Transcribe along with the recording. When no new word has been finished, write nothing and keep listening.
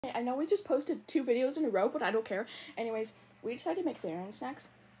I know we just posted 2 videos in a row, but I don't care. Anyways, we decided to make Therian snacks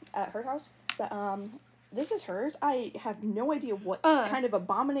at her house. But, this is hers. I have no idea what kind of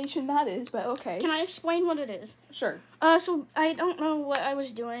abomination that is, but okay. Can I explain what it is? Sure. So I don't know what I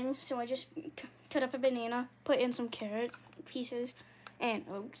was doing, so I just cut up a banana, put in some carrot pieces, and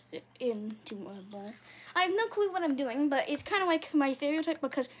oats into a bowl. I have no clue what I'm doing, but it's kind of like my stereotype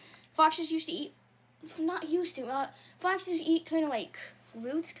because foxes used to eat, foxes eat kind of like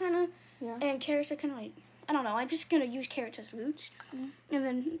roots, kind of, and carrots are kind of like, I don't know, I'm just going to use carrots as roots. And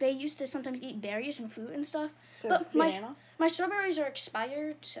then they used to sometimes eat berries and fruit and stuff. So, but banana? My strawberries are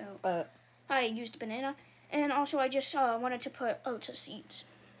expired, so I used banana. And also I just wanted to put oats as seeds.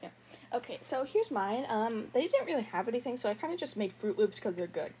 Yeah. Okay, so here's mine. They didn't really have anything, so I kind of just made Fruit Loops because they're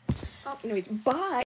good. Anyways, bye!